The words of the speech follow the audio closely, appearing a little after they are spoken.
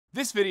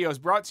This video is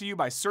brought to you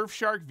by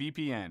Surfshark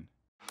VPN.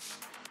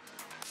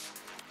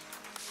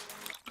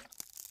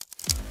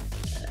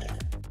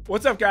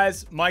 What's up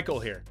guys, Michael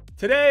here.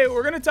 Today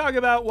we're going to talk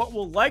about what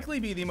will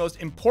likely be the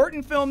most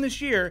important film this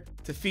year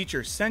to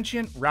feature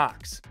sentient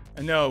rocks.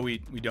 And no, we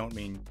don't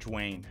mean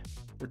Dwayne.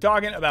 We're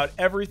talking about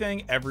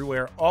Everything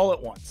Everywhere All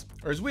at Once,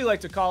 or as we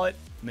like to call it,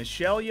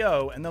 Michelle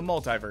Yeoh and the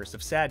Multiverse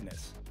of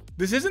Sadness.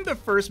 This isn't the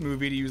first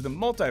movie to use the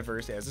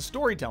multiverse as a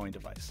storytelling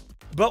device.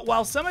 But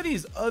while some of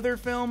these other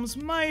films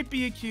might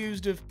be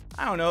accused of,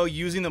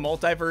 using the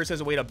multiverse as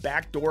a way to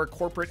backdoor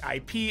corporate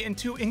IP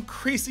into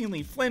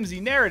increasingly flimsy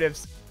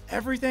narratives,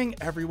 Everything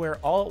Everywhere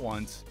All at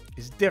Once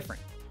is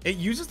different. It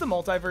uses the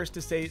multiverse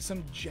to say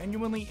some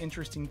genuinely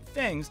interesting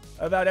things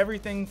about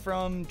everything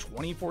from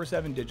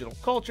 24/7 digital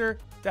culture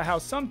to how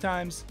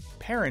sometimes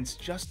parents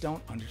just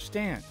don't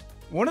understand.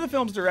 One of the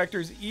film's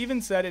directors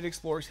even said it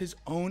explores his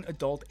own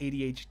adult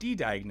ADHD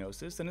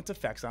diagnosis and its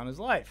effects on his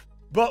life.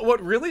 But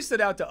what really stood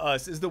out to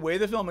us is the way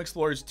the film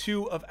explores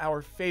two of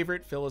our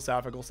favorite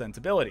philosophical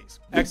sensibilities,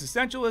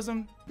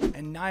 existentialism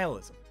and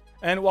nihilism.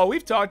 And while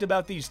we've talked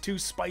about these two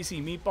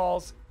spicy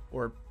meatballs,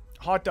 or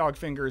hot dog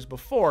fingers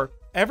before,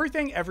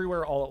 Everything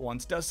Everywhere All at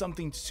Once does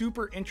something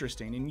super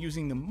interesting in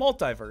using the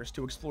multiverse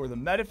to explore the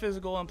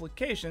metaphysical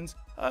implications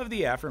of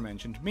the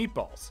aforementioned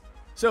meatballs.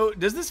 So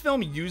does this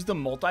film use the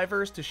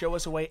multiverse to show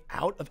us a way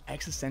out of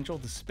existential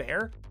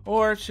despair?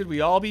 Or should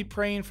we all be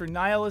praying for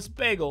nihilist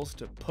bagels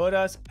to put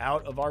us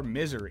out of our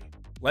misery?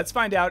 Let's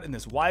find out in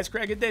this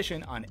Wisecrack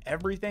Edition on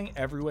Everything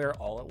Everywhere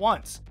All at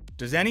Once.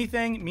 Does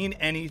anything mean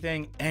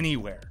anything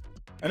anywhere?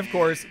 And of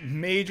course,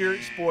 major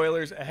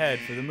spoilers ahead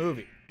for the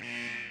movie.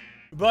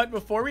 But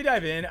before we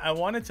dive in, I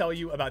want to tell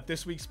you about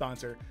this week's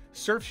sponsor,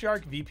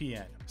 Surfshark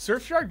VPN.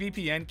 Surfshark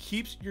VPN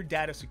keeps your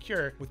data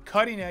secure with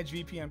cutting-edge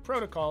VPN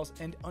protocols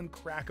and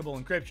uncrackable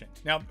encryption.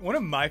 Now, one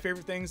of my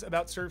favorite things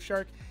about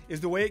Surfshark is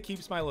the way it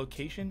keeps my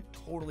location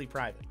totally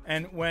private.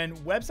 And when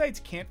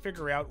websites can't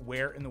figure out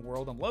where in the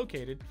world I'm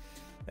located,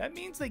 that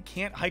means they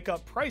can't hike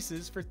up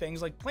prices for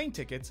things like plane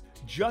tickets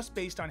just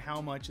based on how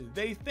much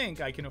they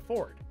think I can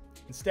afford.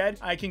 Instead,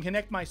 I can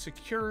connect my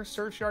secure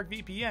Surfshark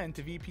VPN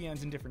to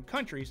VPNs in different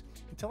countries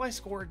until I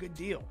score a good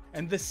deal.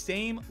 And the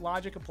same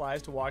logic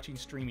applies to watching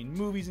streaming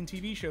movies and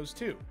TV shows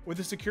too. With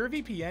a secure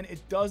VPN,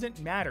 it doesn't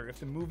matter if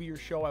the movie or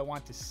show I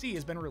want to see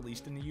has been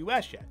released in the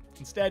US yet.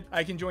 Instead,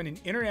 I can join an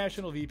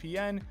international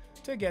VPN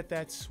to get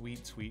that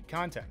sweet, sweet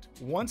content.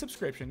 One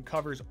subscription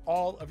covers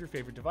all of your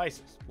favorite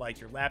devices, like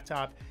your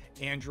laptop,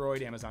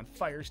 Android, Amazon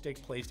Fire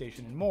Stick, PlayStation,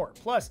 and more.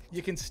 Plus,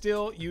 you can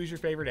still use your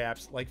favorite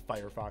apps like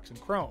Firefox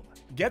and Chrome.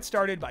 Get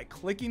started by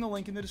clicking the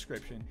link in the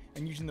description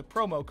and using the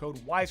promo code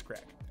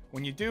Wisecrack.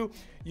 When you do,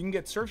 you can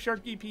get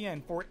Surfshark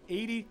VPN for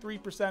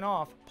 83%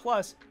 off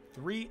plus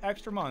 3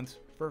 extra months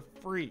for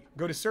free.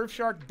 Go to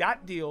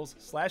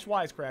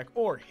surfshark.deals/wisecrack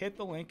or hit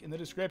the link in the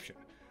description.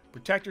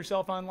 Protect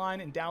yourself online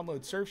and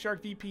download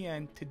Surfshark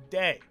VPN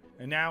today.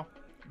 And now,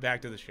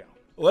 back to the show.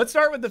 Let's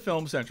start with the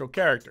film's central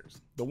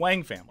characters, the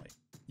Wang family.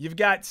 You've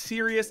got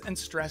serious and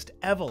stressed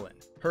Evelyn,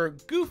 her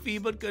goofy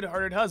but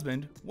good-hearted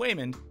husband,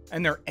 Waymond,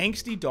 and their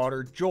angsty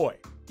daughter, Joy.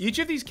 Each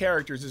of these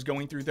characters is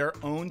going through their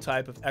own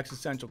type of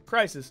existential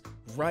crisis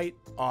right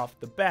off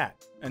the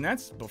bat, and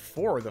that's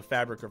before the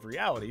fabric of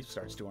reality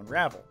starts to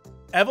unravel.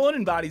 Evelyn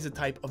embodies a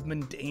type of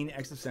mundane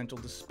existential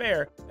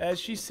despair as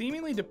she's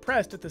seemingly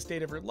depressed at the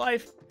state of her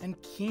life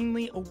and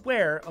keenly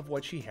aware of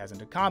what she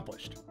hasn't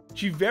accomplished.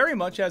 She very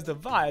much has the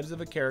vibes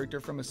of a character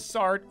from a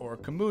Sartre or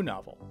Camus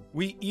novel.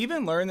 We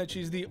even learn that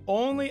she's the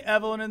only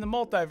Evelyn in the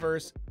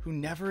multiverse who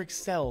never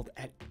excelled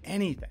at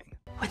anything.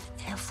 With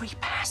every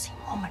passing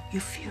moment, you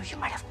feel you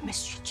might have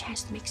missed your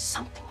chance to make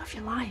something of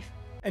your life.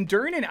 And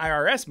during an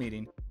IRS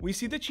meeting, we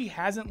see that she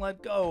hasn't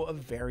let go of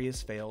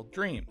various failed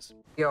dreams.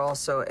 You're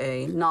also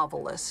a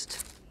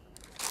novelist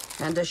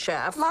and a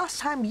chef. Last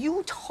time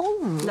you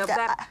told me No,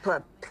 that.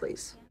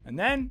 Please. And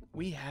then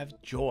we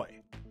have Joy.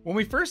 When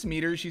we first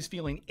meet her, she's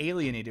feeling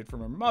alienated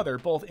from her mother,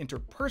 both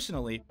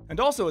interpersonally and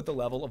also at the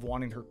level of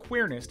wanting her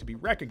queerness to be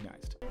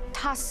recognized.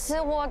 他是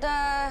我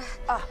的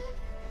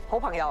好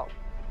朋友，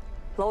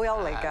老友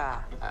嚟㗎。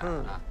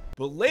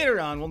But later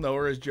on, we'll know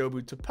her as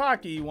Jobu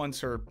Tupaki once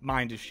her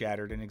mind is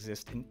shattered and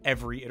exists in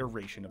every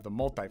iteration of the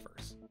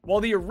multiverse. While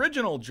the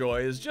original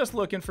Joy is just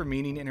looking for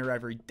meaning in her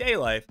everyday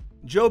life,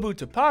 Jobu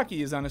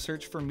Tupaki is on a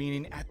search for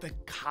meaning at the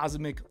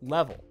cosmic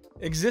level.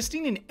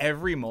 Existing in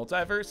every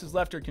multiverse has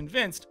left her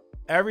convinced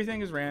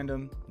everything is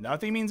random,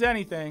 nothing means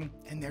anything,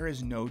 and there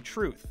is no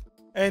truth.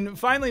 And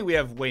finally, we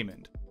have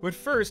Waymond, who at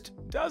first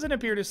doesn't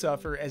appear to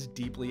suffer as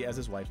deeply as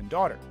his wife and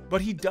daughter,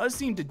 but he does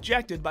seem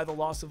dejected by the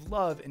loss of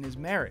love in his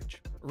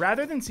marriage.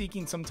 Rather than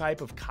seeking some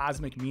type of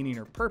cosmic meaning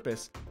or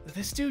purpose,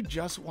 this dude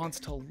just wants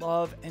to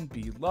love and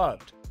be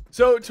loved.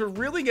 So to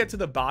really get to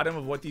the bottom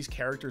of what these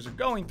characters are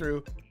going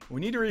through,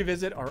 we need to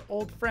revisit our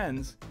old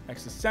friends,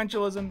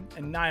 existentialism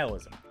and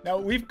nihilism. Now,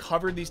 we've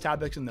covered these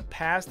topics in the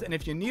past, and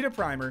if you need a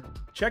primer,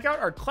 check out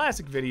our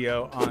classic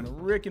video on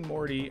Rick and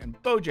Morty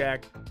and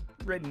BoJack,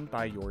 written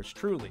by yours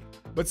truly.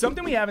 But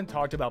something we haven't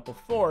talked about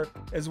before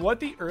is what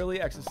the early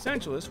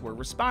existentialists were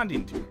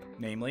responding to,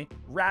 namely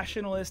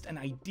rationalist and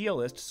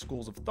idealist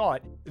schools of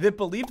thought that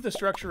believed the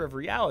structure of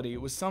reality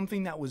was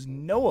something that was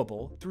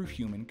knowable through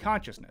human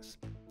consciousness,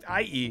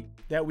 i.e.,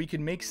 that we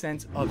could make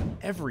sense of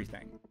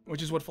everything,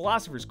 which is what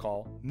philosophers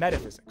call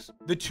metaphysics.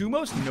 The two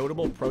most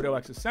notable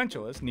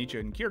proto-existentialists, Nietzsche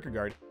and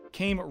Kierkegaard,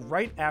 came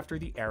right after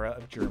the era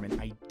of German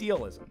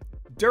idealism,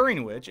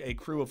 during which a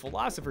crew of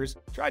philosophers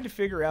tried to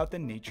figure out the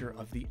nature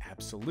of the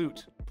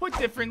absolute. Put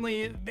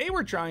differently, they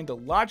were trying to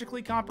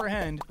logically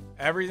comprehend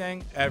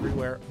everything,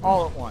 everywhere,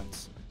 all at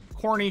once.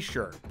 Corny,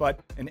 sure, but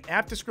an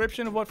apt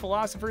description of what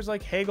philosophers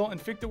like Hegel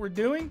and Fichte were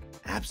doing?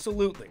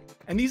 Absolutely.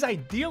 And these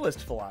idealist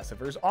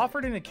philosophers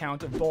offered an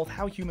account of both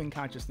how human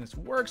consciousness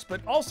works,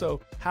 but also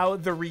how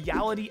the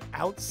reality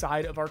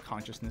outside of our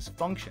consciousness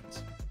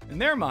functions. In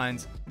their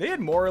minds, they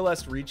had more or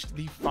less reached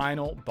the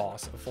final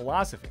boss of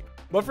philosophy.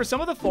 But for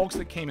some of the folks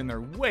that came in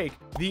their wake,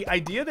 the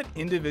idea that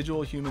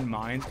individual human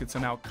minds could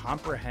somehow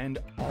comprehend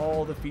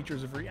all the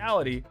features of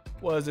reality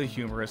was a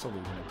humorous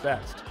illusion at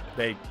best.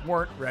 They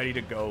weren't ready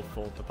to go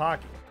full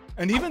Tapaki.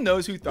 And even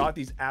those who thought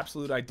these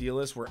absolute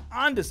idealists were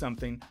onto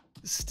something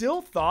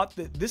still thought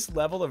that this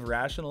level of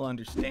rational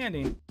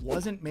understanding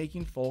wasn't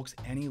making folks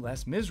any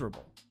less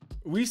miserable.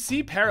 We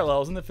see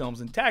parallels in the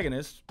film's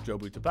antagonist,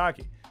 Jobu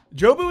Tapaki.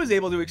 Jobu is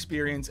able to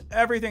experience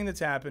everything that's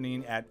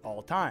happening at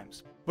all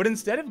times, but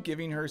instead of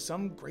giving her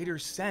some greater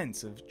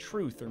sense of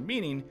truth or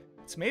meaning,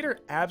 it's made her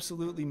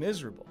absolutely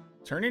miserable,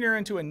 turning her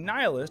into a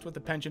nihilist with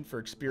a penchant for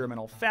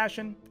experimental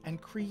fashion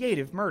and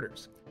creative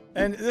murders.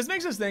 And this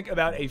makes us think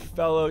about a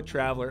fellow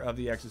traveler of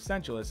the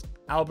existentialist,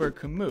 Albert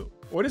Camus.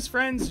 What his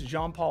friends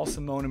Jean-Paul,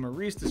 Simone, and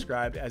Maurice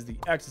described as the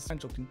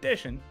existential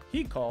condition,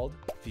 he called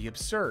the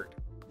absurd.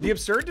 The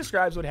absurd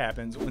describes what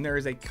happens when there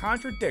is a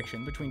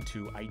contradiction between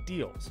two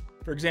ideals.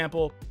 For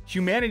example,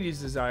 humanity's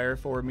desire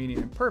for meaning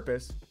and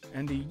purpose,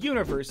 and the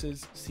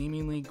universe's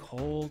seemingly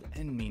cold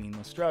and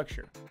meaningless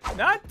structure.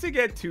 Not to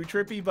get too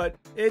trippy, but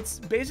it's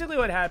basically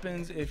what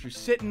happens if you're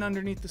sitting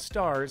underneath the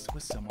stars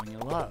with someone you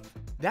love.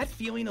 That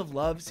feeling of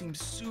love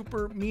seems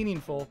super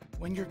meaningful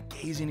when you're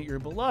gazing at your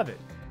beloved.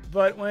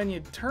 But when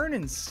you turn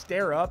and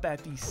stare up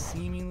at the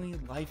seemingly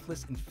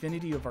lifeless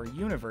infinity of our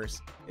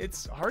universe,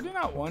 it's hard to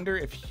not wonder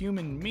if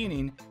human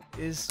meaning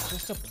is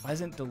just a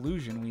pleasant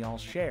delusion we all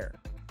share.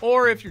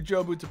 Or if you're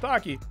Jobu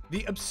Tapaki,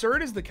 the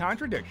absurd is the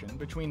contradiction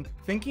between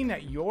thinking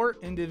that your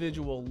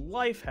individual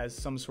life has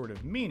some sort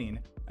of meaning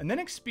and then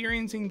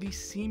experiencing the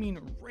seeming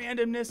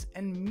randomness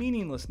and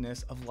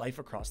meaninglessness of life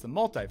across the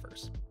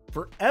multiverse.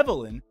 For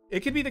Evelyn,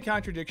 it could be the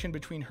contradiction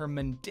between her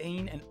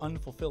mundane and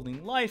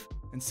unfulfilling life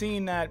and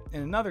seeing that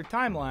in another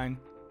timeline,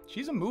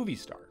 she's a movie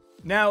star.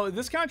 Now,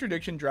 this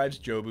contradiction drives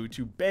Jobu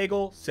to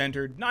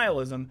bagel-centered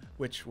nihilism,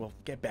 which we'll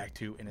get back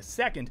to in a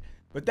second,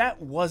 but that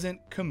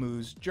wasn't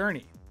Camus'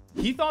 journey.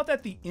 He thought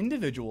that the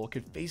individual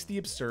could face the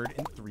absurd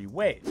in three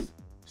ways: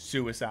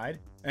 suicide,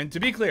 and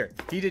to be clear,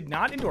 he did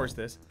not endorse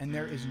this, and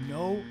there is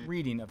no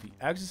reading of the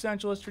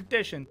existentialist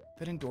tradition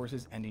that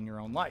endorses ending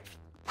your own life.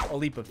 A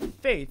leap of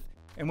faith,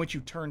 in which you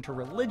turn to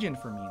religion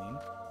for meaning,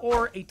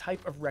 or a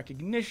type of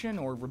recognition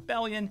or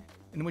rebellion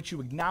in which you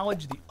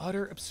acknowledge the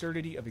utter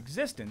absurdity of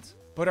existence,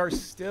 but are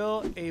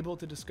still able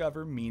to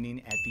discover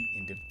meaning at the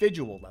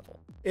individual level.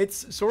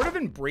 It's sort of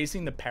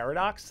embracing the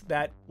paradox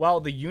that while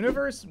the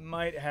universe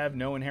might have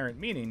no inherent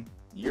meaning,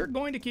 you're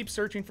going to keep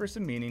searching for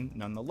some meaning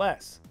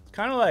nonetheless. It's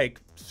kind of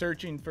like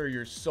searching for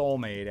your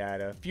soulmate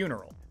at a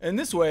funeral. In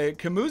this way,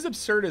 Camus'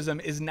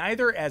 absurdism is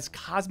neither as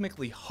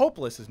cosmically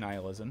hopeless as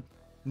nihilism,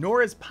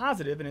 nor as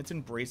positive in its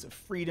embrace of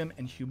freedom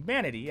and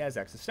humanity as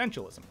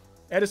existentialism.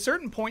 At a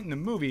certain point in the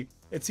movie,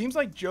 it seems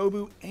like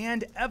Jobu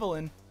and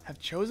Evelyn have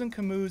chosen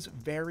Camus'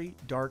 very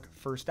dark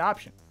first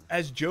option,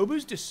 as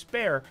Jobu's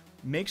despair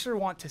makes her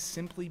want to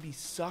simply be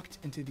sucked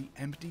into the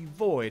empty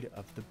void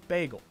of the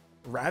bagel.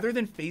 Rather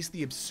than face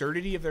the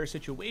absurdity of their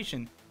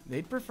situation,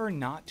 they'd prefer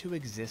not to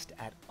exist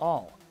at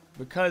all.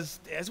 Because,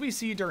 as we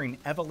see during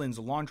Evelyn's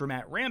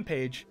laundromat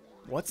rampage,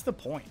 what's the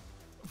point?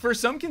 For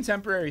some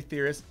contemporary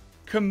theorists,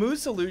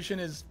 Camus' solution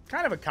is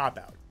kind of a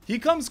cop-out. He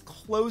comes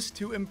close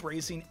to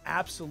embracing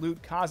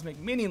absolute cosmic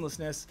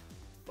meaninglessness,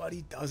 but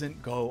he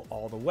doesn't go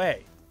all the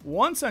way.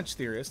 One such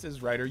theorist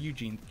is writer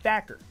Eugene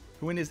Thacker,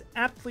 who in his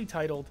aptly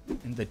titled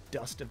In the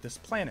Dust of This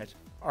Planet,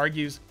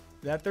 argues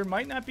that there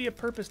might not be a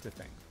purpose to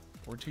things,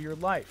 or to your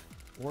life,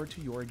 or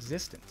to your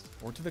existence,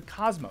 or to the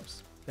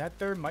cosmos, that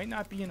there might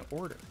not be an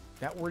order,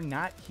 that we're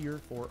not here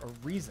for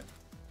a reason,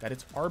 that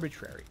it's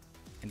arbitrary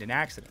and an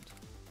accident.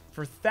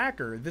 For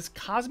Thacker, this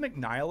cosmic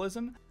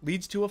nihilism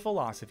leads to a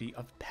philosophy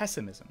of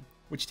pessimism,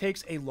 which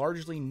takes a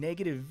largely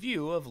negative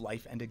view of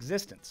life and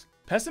existence.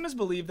 Pessimists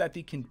believe that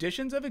the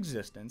conditions of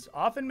existence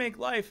often make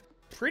life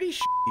pretty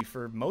shitty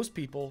for most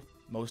people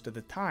most of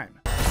the time.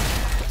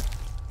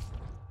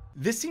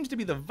 This seems to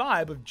be the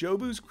vibe of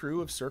Jobu's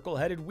crew of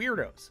circle-headed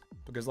weirdos.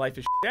 Because life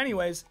is shit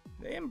anyways,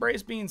 they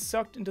embrace being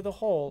sucked into the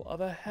hole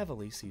of a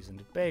heavily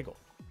seasoned bagel.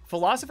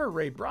 Philosopher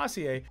Ray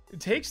Brassier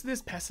takes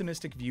this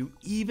pessimistic view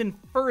even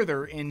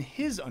further in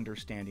his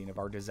understanding of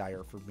our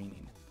desire for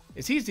meaning.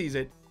 As he sees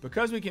it,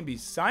 because we can be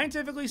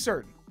scientifically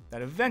certain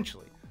that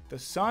eventually the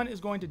sun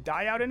is going to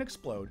die out and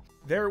explode,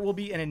 there will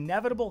be an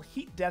inevitable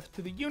heat death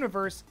to the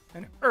universe,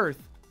 and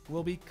Earth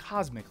will be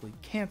cosmically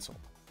canceled.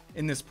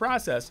 In this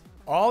process,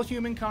 all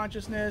human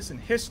consciousness and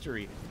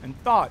history and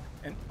thought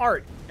and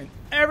art and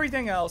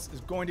everything else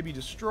is going to be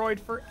destroyed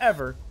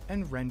forever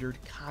and rendered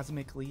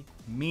cosmically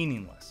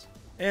meaningless.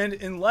 And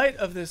in light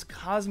of this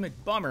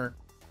cosmic bummer,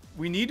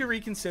 we need to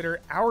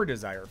reconsider our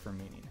desire for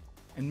meaning,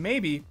 and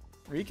maybe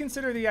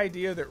reconsider the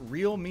idea that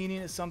real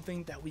meaning is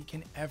something that we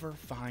can ever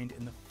find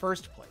in the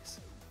first place.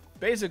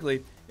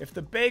 Basically, if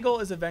the bagel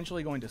is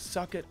eventually going to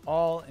suck it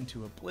all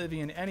into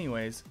oblivion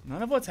anyways,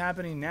 none of what's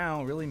happening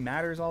now really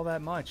matters all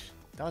that much,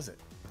 does it?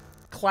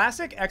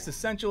 Classic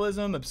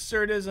existentialism,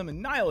 absurdism,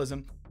 and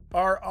nihilism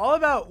are all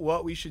about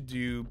what we should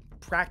do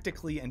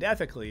practically and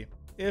ethically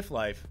if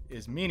life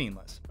is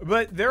meaningless.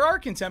 But there are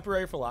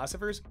contemporary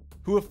philosophers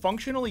who have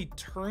functionally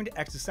turned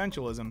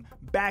existentialism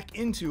back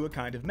into a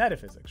kind of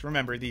metaphysics.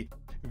 Remember, the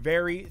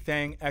very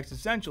thing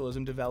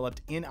existentialism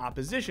developed in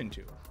opposition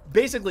to.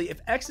 Basically,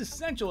 if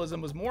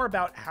existentialism was more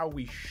about how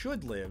we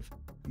should live,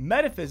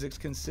 metaphysics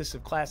consists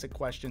of classic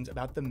questions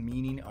about the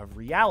meaning of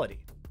reality.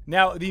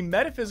 Now, the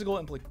metaphysical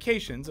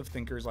implications of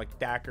thinkers like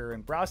Thacker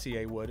and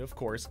Brassier would, of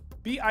course,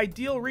 be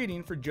ideal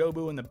reading for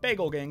Jobu and the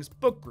Bagel Gang's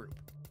book group.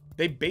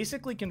 They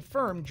basically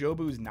confirm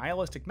Jobu's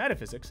nihilistic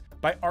metaphysics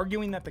by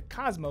arguing that the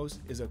cosmos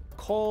is a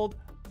cold,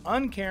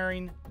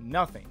 uncaring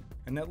nothing,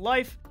 and that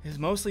life is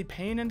mostly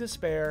pain and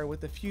despair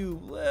with a few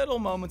little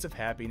moments of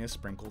happiness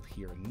sprinkled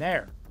here and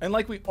there. And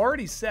like we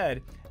already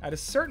said, at a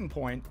certain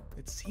point,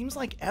 it seems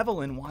like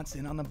Evelyn wants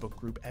in on the book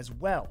group as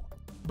well.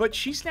 But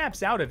she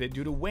snaps out of it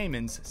due to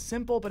Wayman's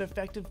simple but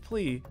effective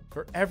plea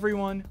for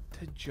everyone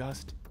to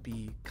just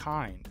be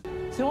kind.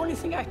 The only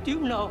thing I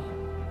do know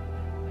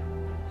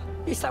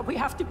is that we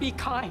have to be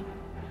kind.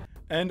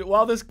 And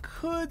while this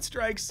could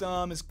strike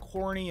some as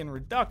corny and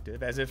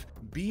reductive, as if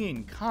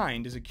being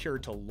kind is a cure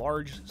to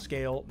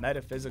large-scale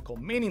metaphysical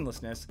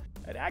meaninglessness,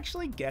 it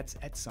actually gets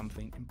at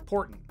something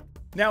important.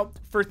 Now,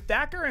 for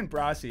Thacker and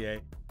Brassier,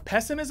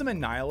 pessimism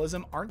and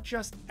nihilism aren't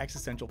just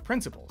existential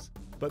principles,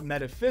 but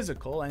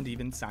metaphysical and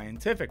even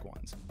scientific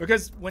ones.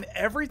 Because when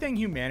everything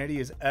humanity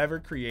has ever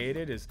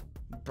created is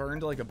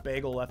burned like a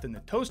bagel left in the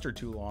toaster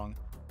too long,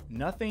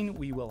 nothing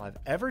we will have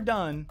ever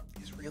done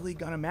is really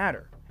gonna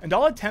matter. And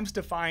all attempts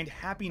to find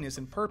happiness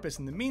and purpose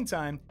in the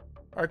meantime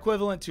are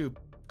equivalent to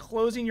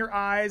closing your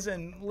eyes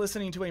and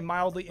listening to a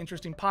mildly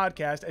interesting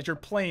podcast as your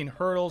plane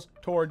hurtles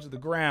towards the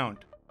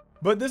ground.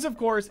 But this, of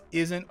course,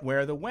 isn't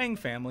where the Wang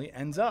family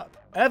ends up.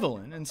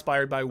 Evelyn,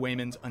 inspired by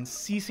Wayman's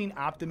unceasing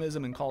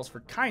optimism and calls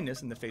for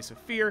kindness in the face of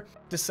fear,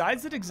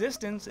 decides that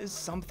existence is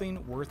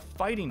something worth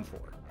fighting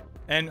for.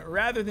 And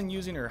rather than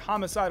using her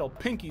homicidal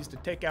pinkies to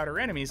take out her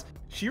enemies,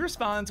 she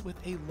responds with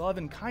a love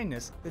and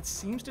kindness that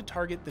seems to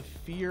target the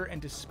fear and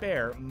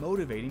despair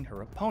motivating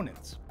her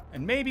opponents.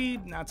 And maybe,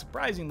 not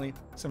surprisingly,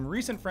 some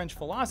recent French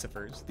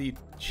philosophers, the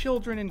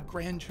children and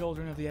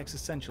grandchildren of the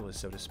existentialists,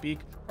 so to speak,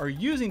 are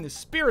using the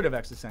spirit of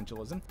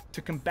existentialism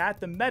to combat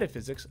the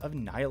metaphysics of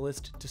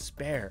nihilist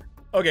despair.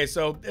 Okay,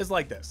 so it's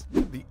like this.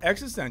 The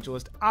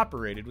existentialist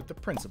operated with the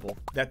principle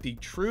that the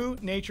true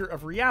nature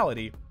of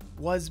reality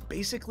was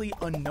basically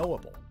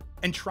unknowable,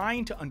 and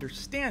trying to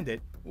understand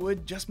it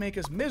would just make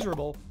us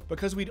miserable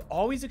because we'd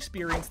always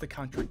experience the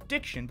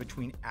contradiction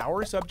between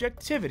our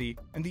subjectivity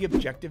and the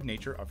objective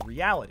nature of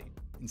reality.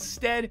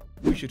 Instead,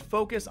 we should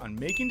focus on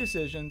making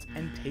decisions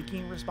and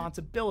taking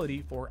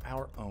responsibility for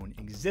our own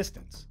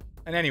existence.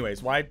 And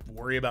anyways, why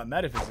worry about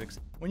metaphysics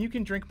when you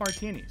can drink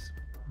martinis?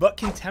 But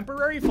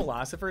contemporary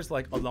philosophers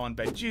like Alain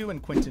Badiou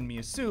and Quentin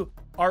Meillassoux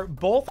are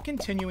both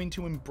continuing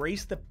to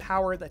embrace the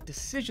power that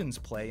decisions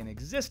play in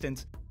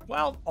existence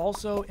while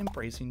also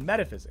embracing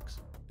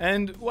metaphysics.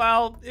 And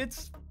while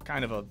it's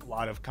kind of a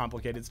lot of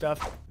complicated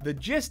stuff, the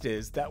gist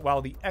is that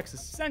while the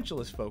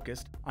existentialists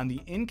focused on the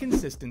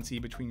inconsistency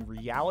between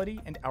reality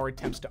and our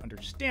attempts to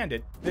understand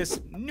it, this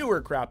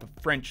newer crop of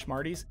French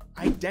smarties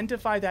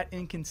identify that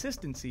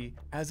inconsistency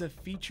as a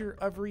feature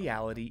of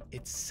reality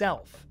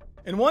itself.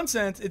 In one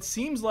sense, it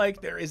seems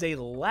like there is a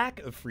lack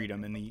of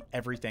freedom in the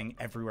everything,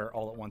 everywhere,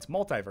 all at once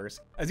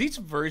multiverse, as each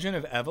version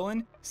of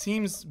Evelyn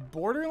seems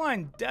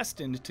borderline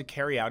destined to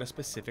carry out a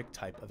specific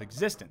type of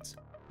existence.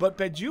 But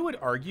Badiou would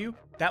argue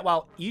that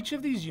while each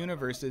of these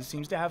universes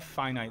seems to have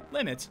finite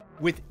limits,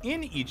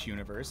 within each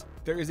universe,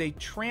 there is a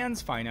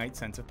transfinite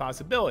sense of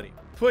possibility.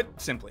 Put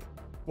simply,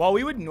 while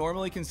we would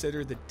normally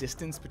consider the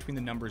distance between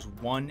the numbers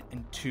 1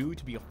 and 2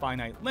 to be a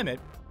finite limit,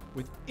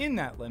 within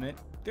that limit,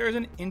 there is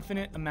an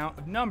infinite amount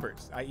of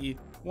numbers, i.e.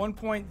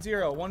 1.0,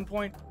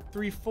 1.34,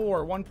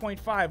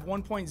 1.5,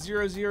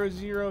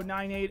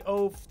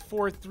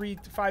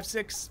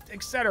 1.00098043556,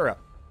 etc.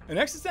 In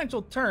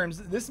existential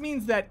terms, this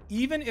means that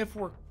even if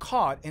we're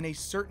caught in a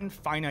certain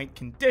finite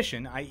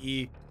condition,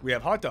 i.e. we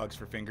have hot dogs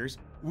for fingers,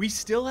 we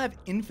still have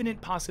infinite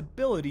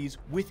possibilities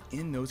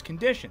within those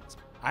conditions,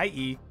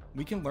 i.e.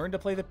 we can learn to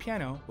play the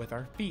piano with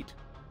our feet.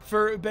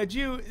 For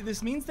Beju,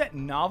 this means that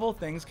novel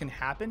things can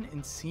happen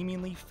in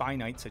seemingly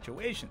finite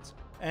situations.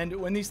 And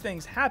when these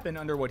things happen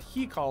under what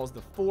he calls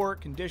the 4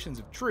 conditions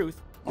of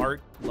truth,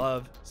 art,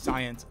 love,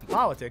 science, and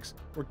politics,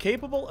 we're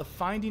capable of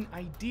finding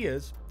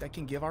ideas that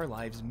can give our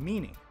lives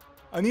meaning.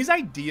 And these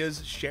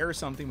ideas share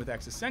something with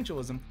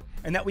existentialism,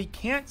 and that we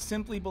can't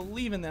simply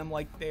believe in them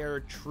like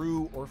they're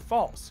true or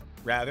false.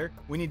 Rather,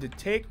 we need to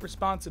take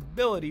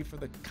responsibility for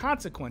the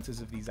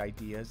consequences of these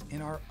ideas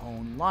in our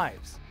own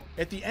lives.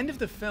 At the end of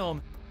the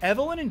film,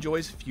 Evelyn and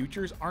Joy's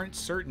futures aren't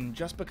certain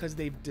just because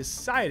they've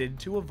decided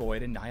to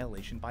avoid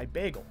annihilation by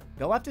bagel.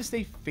 They'll have to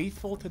stay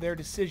faithful to their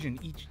decision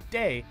each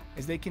day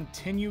as they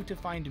continue to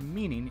find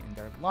meaning in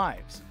their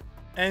lives.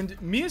 And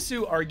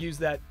Miyasu argues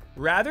that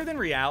rather than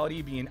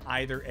reality being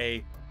either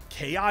a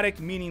chaotic,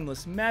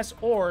 meaningless mess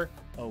or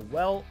a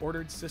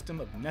well-ordered system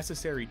of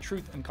necessary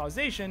truth and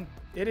causation,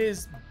 it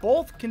is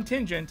both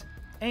contingent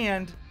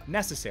and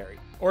necessary.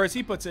 Or as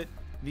he puts it,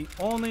 the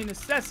only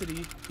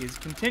necessity is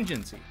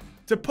contingency.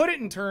 To put it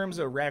in terms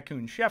a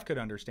raccoon chef could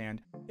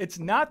understand, it's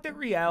not that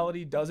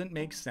reality doesn't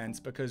make sense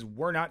because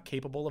we're not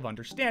capable of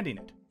understanding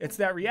it. It's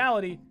that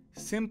reality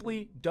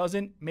simply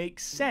doesn't make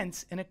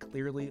sense in a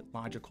clearly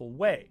logical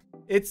way.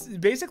 It's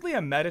basically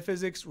a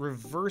metaphysics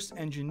reverse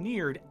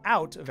engineered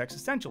out of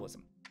existentialism.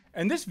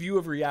 And this view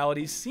of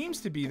reality seems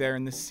to be there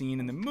in the scene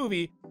in the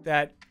movie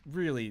that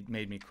really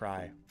made me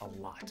cry a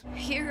lot.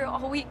 Here,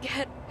 all we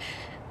get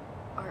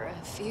are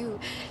a few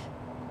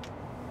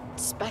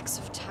specks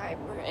of time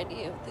where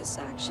any of this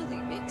actually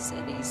makes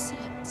any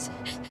sense.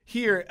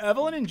 Here,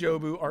 Evelyn and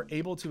Jobu are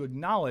able to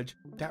acknowledge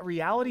that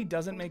reality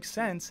doesn't make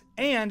sense,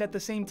 and at the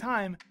same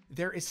time,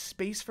 there is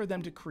space for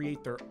them to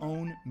create their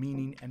own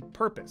meaning and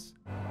purpose.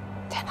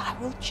 Then I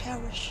will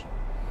cherish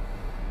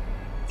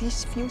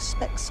these few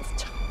specks of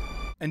time.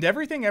 And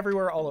Everything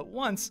Everywhere All at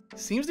Once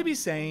seems to be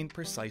saying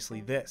precisely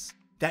this.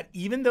 That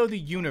even though the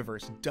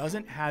universe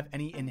doesn't have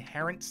any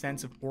inherent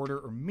sense of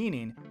order or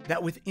meaning,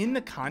 that within the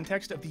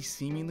context of these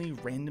seemingly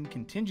random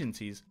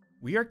contingencies,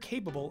 we are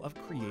capable of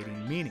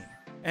creating meaning.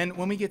 And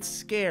when we get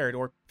scared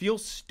or feel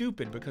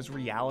stupid because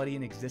reality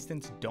and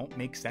existence don't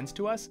make sense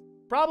to us,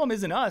 problem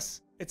isn't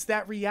us, it's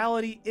that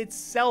reality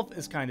itself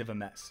is kind of a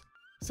mess.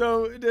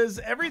 So does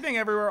Everything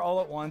Everywhere All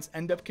at Once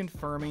end up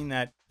confirming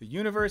that the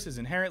universe is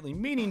inherently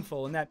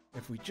meaningful and that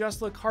if we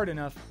just look hard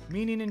enough,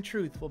 meaning and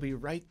truth will be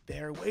right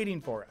there waiting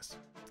for us?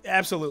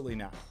 Absolutely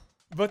not.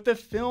 But the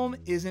film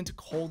isn't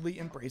coldly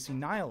embracing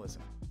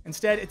nihilism.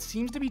 Instead, it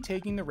seems to be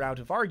taking the route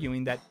of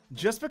arguing that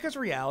just because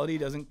reality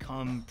doesn't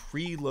come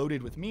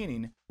preloaded with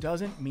meaning,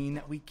 doesn't mean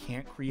that we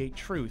can't create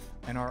truth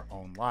in our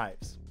own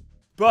lives.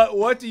 But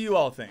what do you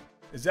all think?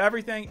 Is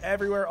Everything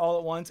Everywhere All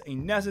at Once a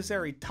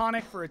necessary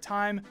tonic for a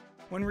time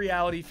when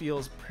reality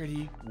feels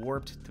pretty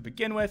warped to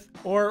begin with?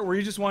 Or were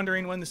you just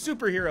wondering when the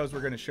superheroes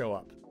were going to show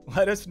up?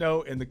 Let us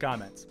know in the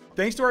comments.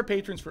 Thanks to our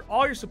patrons for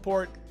all your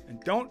support, and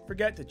don't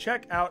forget to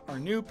check out our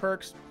new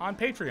perks on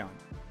Patreon.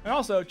 And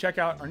also check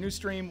out our new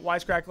stream,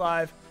 Wisecrack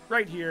Live,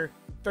 right here,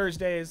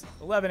 Thursdays,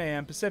 11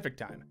 a.m. Pacific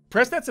time.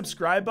 Press that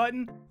subscribe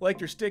button like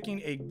you're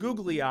sticking a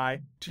googly eye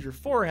to your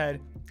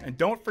forehead, and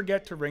don't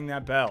forget to ring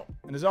that bell.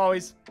 And as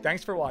always,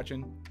 thanks for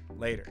watching.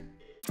 Later.